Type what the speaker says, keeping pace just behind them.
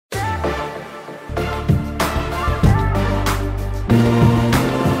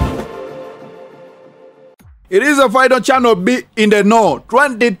It is a final channel B in the know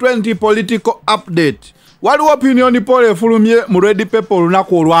 2020 political update. Waliwo opinion poll efulumye mu red paper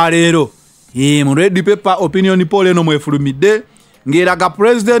olunaku olwaleero. Mu red paper opinion poll eno mwefulumidde ng'eraga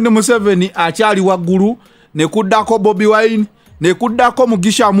President Museveni akyali waggulu, ne kuddako Bobiwine, ne kuddako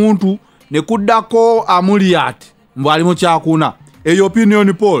Mugisha Muntu, ne kuddako Amuliat mbali mu kyakuna. Eyo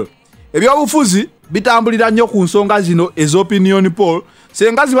opinion poll. Ebyobufuzi bitambulira nnyo ku nsonga zino ez'opinion poll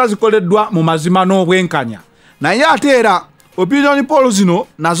senga ziba zikoleddwa mu mazima n'obwenkanya. Naye ate era opinion poll zino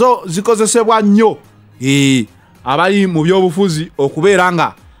nazo zikozesebwa nnyo abali mu byobufuzi okubeera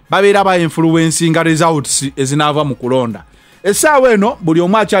nga babeera ba influencinga results ezinaava mu kulonda. Essaawa eno buli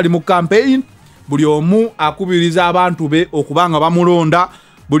omu akyali mu campaign, buli omu akubiriza abantu be okubanga bamulonda,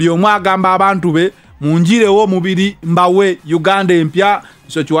 buli omu agamba abantu be munjirewo mubiri mbawe Uganda empya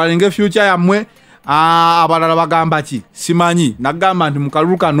so kiwalinge future yammwe. Abalala bagamba ki simanyi, nagamba nti mu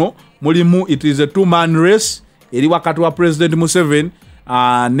kalulu kano mulimu it is a two-man race eri wakati wa President Museveni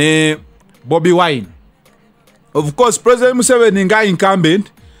ne Bobiwine. Of course President Museveni nga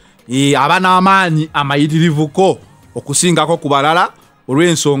incumbent abana amaanyi amayitirivuko okusingako ku balala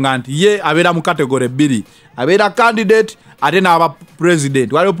olw'ensonga nti ye abeera mu category bbiri, abeera candidate ate n'aba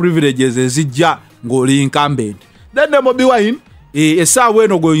president, waliwo privileges ezijja ng'oli incumbent. Then ne Bobiwine essaawa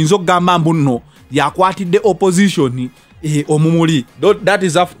eno goyinza okugamba mbu nno yakwatidde opposition omumuli. That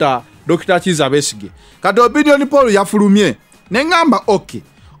is after Dr. Chiza Besige. Kati opinion poll yafulumye nengamba okay,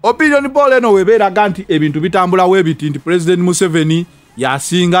 opinion poll eno webeeraga nti ebintu bitambula webiti nti President Museveni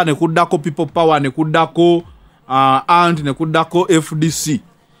yasinga, ne kuddako people power, ne kuddako ANT, ne kuddako FDC.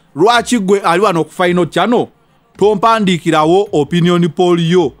 Lwaki gwe ali wano ku final channel tompandiikirawo opinion poll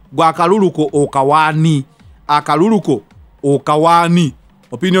yo gwa akaluluko okawaani, akaluluko okawaani.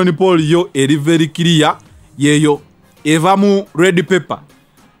 Opinion poll yo eri very clear, yeyo eva mu red paper.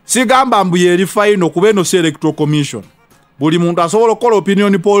 Sigamba mbu yeri final kubeno electoral commission. Buli muntu asobola okukola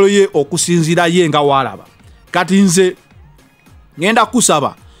opinion poll ye okusinzira ye nga walaba. Kati nze ngenda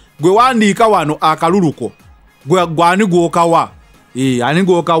kusaba gwe wandiika wano akaluluko gwe gwani gwokawa ani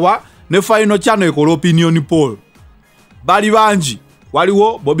gwokawa ne final channel ekola opinion poll. Bali banji,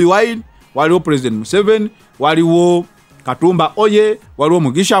 waliwo Bobiwine, waliwo President Museveni, waliwo Katumba Oye, waliwo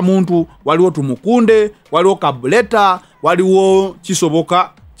Mugisha Muntu, waliwo Tumukunde, waliwo Kabuleta, waliwo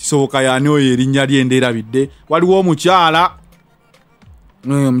Kisoboka yani oyo erinnya lyendera bidde, waliwo omukyala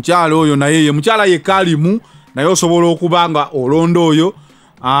oyo naye ye mukyala ye Kalimu, naye osobola okubanga olondo oyo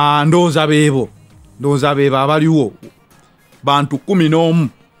ndooza beebo abaliwo bantu 11.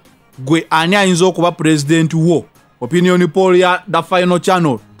 Gwe ani ayinza okuba president wo? Opinion poll ya the final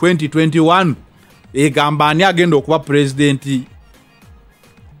channel 2021 egamba ani agenda okuba president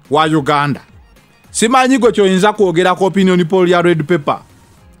wa Uganda. Simanyi gwe kyoyinza kwogera ku opinion poll ya red paper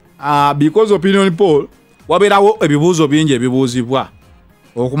because opinion poll wabeerawo ebibuuzo bingi ebibuuzibwa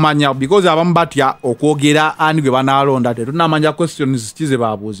okumanya, because abamu batya okwogera ani gwe banaalonda, tetunamanya questions kize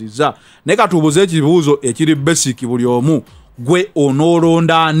babuuzizza. Naye katubuuze ekibuuzo ekiri basic buli omu, gwe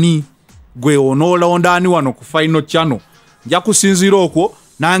onoolonda ani? Gwe onoolonda ani wano ku final channel? Nja kusinzira okwo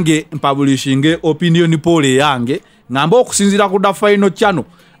nange mpabulishinge opinion poll yange ngamba okusinzira ku da final channel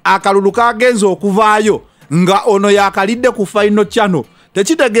akalulu kagenza okuvaayo nga ono yakalidde ku final channel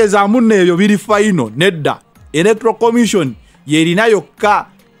tekitegeeza munne ebyo biri final. Nedda, electoral commission yerina yokka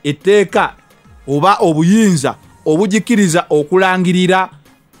etteeka oba obuyinza obujikiriza okulangirira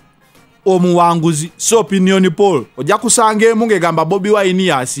omuwanguzi. So opinion poll ojja kusanga emu ng'egamba Bobiwine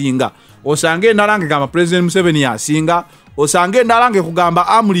yasinga, osange endala ng'egamba President Museveni yasinga, osange endala ng'ekugamba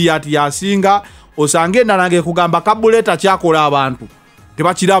Amuliat yasinga, osange endala ng'ekugamba Kabuleta kyakola abantu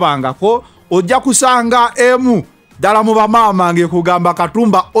tebakirabangako. Ojja kusanga emu ddala mu bamaama ng'ekugamba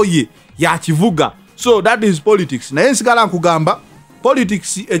Katumba Oye yakivuga. So that is politics. Naye nsigala nkugamba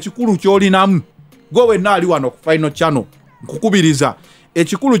politics ekikulu kyolinamu gwe wenna ali wano ku final channel nkukubiriza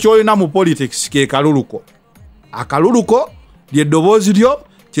ekikulu kyolina mu politics ke kaluluko. Akaluluko ly'eddoboozi lyo,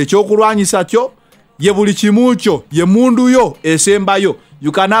 kyekyokulwanyisa kyo, ye buli kimu kyo, ye mundu yo esembayo.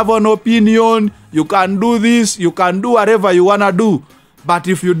 You can have an opinion, you can do this, you can do whatever you wanna do, but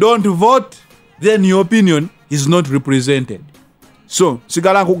if you don't vote, then your opinion is not represented. So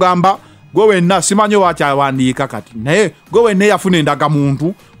sigala nkugamba gwe wenna simanyi wakyawandiika kati, naye gwe wenna yafuna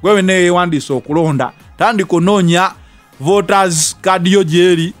endagamuntu, gwe wenna yewandiisa okulonda, tandika onoonya voters card yo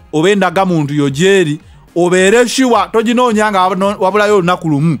gyeri oba endagamuntu yo gyeri, obeere sure toginoonya nga wabulayo olunaku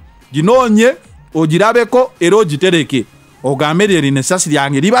lumu. Ginoonye ogirabeko era ogitereke ogambe lyerina essasi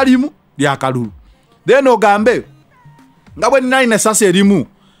lyange liba limu lyakalulu. Then ogambe nga bwe nina essasi erimu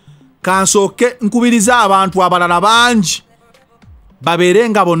kansooke nkubiriza abantu abalala bangi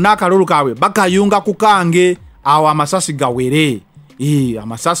baberenga bonna akalulu kaabwe bakayunga ku kange awo amasasi gawere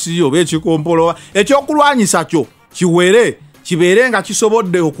amasasi oba ekikompolo ekyokulwanyisa kyo kiwere kibeerenga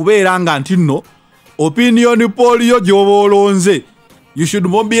kisobodde okubeera nga nti nno opinion poll yo gy'oba olonze you should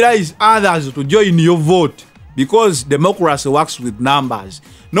mobilize others to join your vote because democracy works with numbers.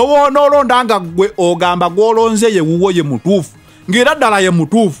 No olonda nga gwe ogamba gwolonze ye wuwo ye mutuufu ng'era ddala ye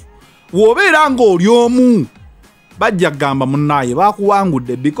mutuufu w'obeera ng'oli omu bajja gamba munnaye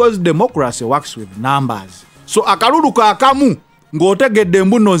bakuwangudde because democracy works with numbers. So akalulu kaakamu ng'otegedde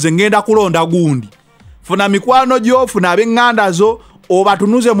mbuno nze ngenda kulonda gundi funa mikwano gyo funa ab'eŋŋanda zo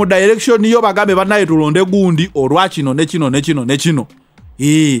obatunuze mu direction yo bagambe bannaye tulonde gundi olwa kino ne kino ne kino ne kino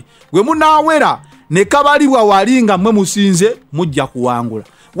gwe munaawera ne kabalibwa wali nga mmwe musinze mujja kuwangula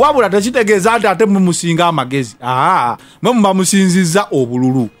wabula tekitegeeza nti ate mmwe musinga amagezi mmwe muba musinzizza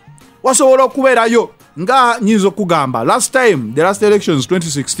obululu wasobola okubeerayo nga nyinza okugamba the last elections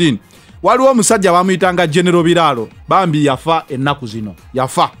 2016 waliwo omusajja bamuyitanga General Biralo bambi yafa ennaku zino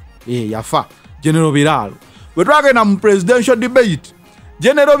yafa General Biralo bwe twagenda mu presidential debate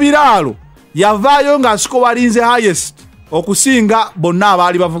General Biralo yavaayo ng'asiko walinze highest okusinga bonna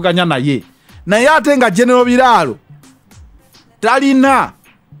abaali bavuganya naye ate nga General Biralo talina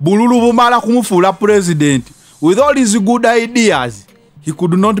bululu bumala kumufuula president. With all his good ideas he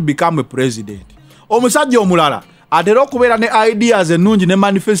could not become a president. Omusajja omulala atera okubeera ne ideas ennungi ne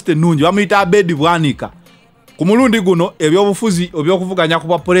manifesto ennungi bamuyita Bobiwine ku mulundi guno ebyobufuzi ebyokuvuganya ku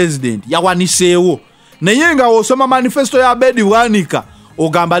bwa president yawaniseewo naye nga osoma manifesto ya Bobiwine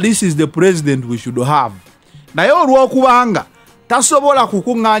ogamba this is the president we should have. Naye olw'okubanga tasobola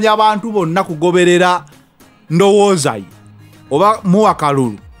kukuŋŋaanya abantu bonna kugoberera ndowooza ye oba muwa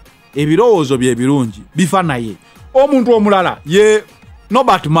kalulu ebirowoozo bye birungi bifa naye. Omuntu omulala ye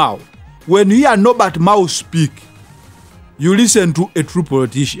Norbert Mao. When you hear Norbert Mao speak you listen to a true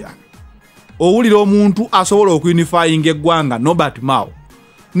politician. Owulira omuntu asobola okuunifying eggwanga Norbert Mao.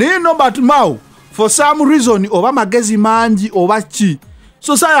 Naye Norbert Mao for some reason oba magezi mangi oba ki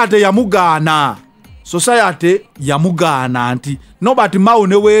society yamugaana nti Norbert Mao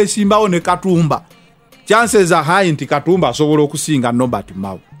ne weesimbawo ne Katumba chances are high nti Katumba asobola okusinga Norbert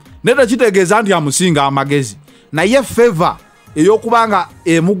Mao. Nete kitegeeza nti amusinga amagezi naye favor ey'okubanga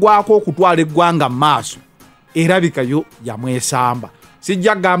emugwako okutwala eggwanga maaso erabika yo yamwesamba.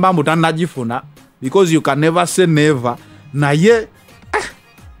 Sijja gamba mbu tannagifuna because you can never say never. Naye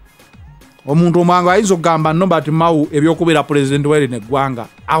omuntu omwangu ayinza okugamba Norbert Mao ebyokubeera president w'eri neggwanga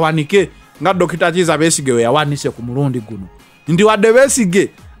awanike nga Dr. Kizza Besigye we yawanise ku mulundi guno nti wadde Besigye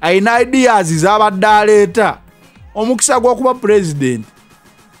ayina ideas z'abadde aleeta omukisa gw'okuba president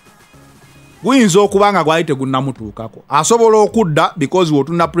guyinza okuba nga gwali tegunnamutuukako. Asobola okudda because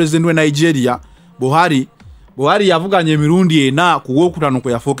wotunda president we Nigeria Buhari yavuganya emirundi ena ku gwokutano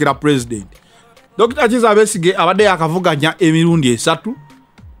kwe yafuukira president. Dr. Kizza Besigye abadde yakavuganya emirundi esatu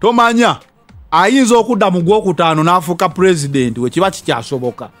tomanya ayinza okudda mu gwokutaano n'afuuka president we kiba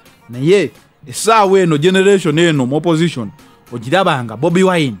kikyasoboka. Naye essaawa eno generation eno mu opposition ogirabanga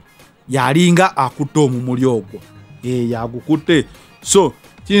Bobiwine yalinga akutte omumuli ogwo yagukutte. So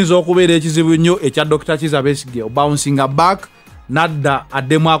kiyinza okubeera ekizibu nnyo ekya Dr. Kizza Besigye bouncing back nadda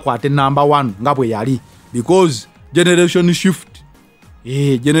addemu akwate number 1 nga bwe yali because generation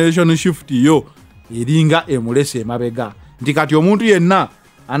shift yo eringa emulese emabega nti kati omuntu yenna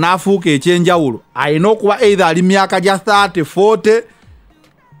anaafuuka ekyenjawulo ayina okuba either ali myaka gya 30 40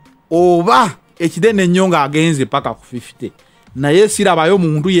 oba ekidene nnyo ng'agenze paka ku 50. Naye sirabayo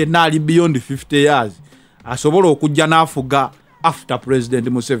muntu yenna ali beyond 50 years asobola okujja n'afuga after president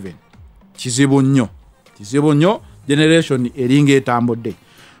Museveni. Kizibu nnyo generation eringa etambudde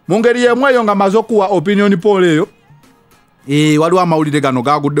mu ngeri y'emu eyo nga maze okuwa opinion poll eyo. Waliwo amawulire gano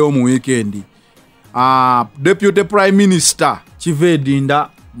gaaguddewo mu weekend. Deputy Prime Minister Chivedinda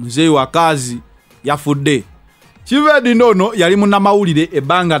Muzeyi wa kazi yafudde. Chivedinda ono yali munnamawulire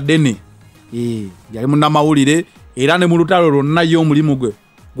ebbanga ddene yali munnamawulire era ne mu lutalo lwonna ye omulimu gwe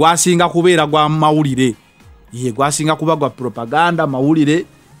gwasinga kubeera gwa mawulire gwasinga kuba gwa propaganda mawulire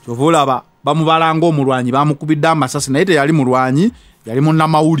kyova olaba bamubalanga omulwanyi bamukubidde amasasi naye teyali mulwanyi yali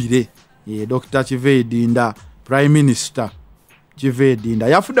munnamawulire. Dr. Chivedinda Prime Minister Chivedinda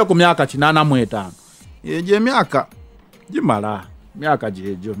yafudde ku myaka 85. Egyo emyaka gimala myaka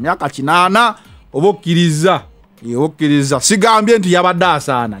gyegyo myaka 80 oba okkiriza sigambye nti yabadde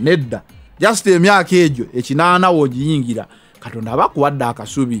asaana nedda just emyaka egyo 80 wogiyingira Katonda abakuwadde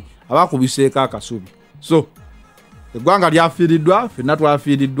akasubi abakubiseeko akasubi. So eggwanga lyafiiriddwa ffenna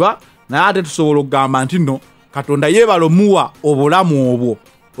twafiiriddwa naye ate tusobola okugamba nti nno Katonda yeebala omuwa obulamu obwo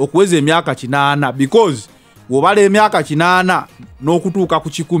okuweza emyaka 80 because wobale emyaka 8 n'okutuuka ku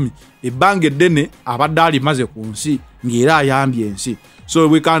 10 ebbanga eddene abadde alimaze ku nsi ng'era ayambye ensi. So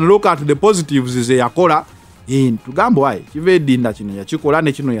we can look at the positives ze yakola. Tugambo wae Chivedinda kino yakikola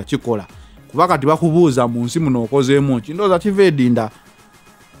ne kino yakikola. Kuba kati bakubuuza mu nsi muno okozeemu ki, ndooza Chivedinda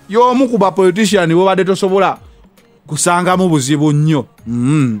y'omu ku ba politician bo badde tosobola kusangamu buzibu nnyo.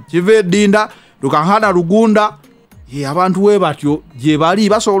 Chivedinda Lukankana Rugunda abantu we batyo gye bali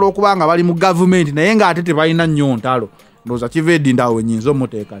basobola okubanga bali mu government naye nga ate tebalina nnyo ntalo. Ndooza Chivedinda we nyinza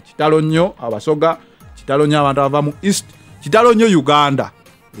omuteeka kitalo nnyo abasoga, kitalo nnyo abantu abava mu East, kitalo nnyo Uganda.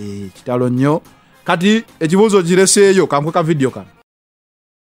 Kitalo nnyo. Kati ekibuuzo kireseeyo kankweka video kano.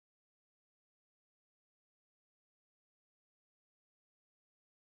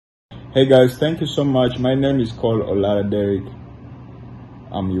 Hey guys, thank you so much. My name is called Olara Derek.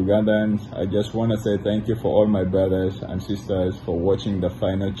 I'm Ugandan. I just want to say thank you for all my brothers and sisters for watching the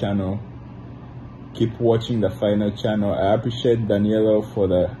final channel. Keep watching the final channel. I appreciate Danielo for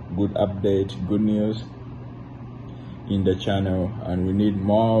the good update, good news in the channel, and we need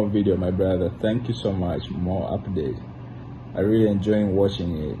more video, my brother. Thank you so much. More update. I really enjoy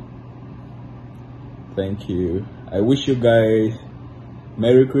watching it. Thank you. I wish you guys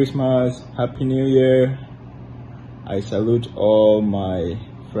Merry Christmas, Happy New Year. I salute all my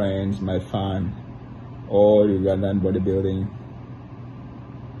friends, my fans, all Ugandan bodybuilding.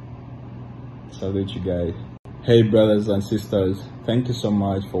 Salute you guys. Hey brothers and sisters, thank you so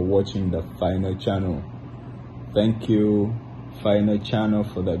much for watching the final channel. Thank you, final channel,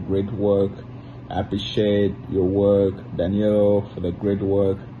 for the great work. I appreciate your work. Daniel, for the great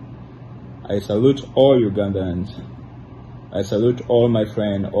work. I salute all Ugandans. I salute all my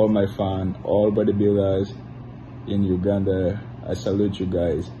friends, all my fans, all bodybuilders in Uganda. I salute you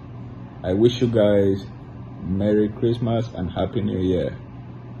guys. I wish you guys Merry Christmas and Happy New Year.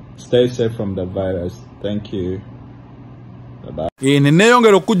 Stay safe from the virus. Thank you. Bye-bye.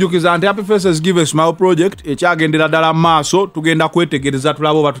 Neyongera okujjukiza nti Happy Faces Give a Smile project ekyagendera ddala maaso tugenda kwetegereza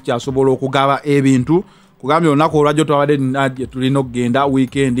tulabo batukyasobola okugaba ebintu. Kugambye olunaku olwajjo twabadde najje tulina okugenda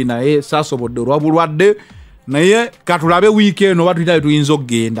weekend naye saasobodde olwabulwadde. Naye katulabe weekend oba tuyitayo tuyinza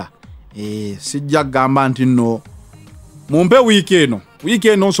okugenda. Sijja kugamba nti nno mumpe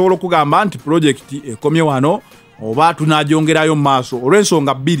weekend nsobola okugamba nti project ekomye wano oba tunagyongerayo mu maaso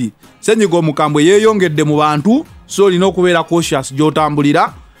olw'ensonga bbiri. Ssenyiga omukambwe yeeyongedde mu bantu, so olina okubeera cautious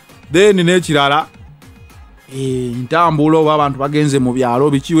gy'otambulira. Then n'ekirala ntambulo oba abantu bagenze mu byalo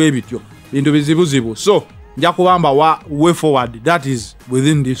bikiwe ebityo bintu bizibuzibu. So nja kubamba way forward, that is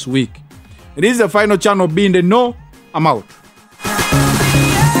within this week. It is the final channel being the no. I'm out.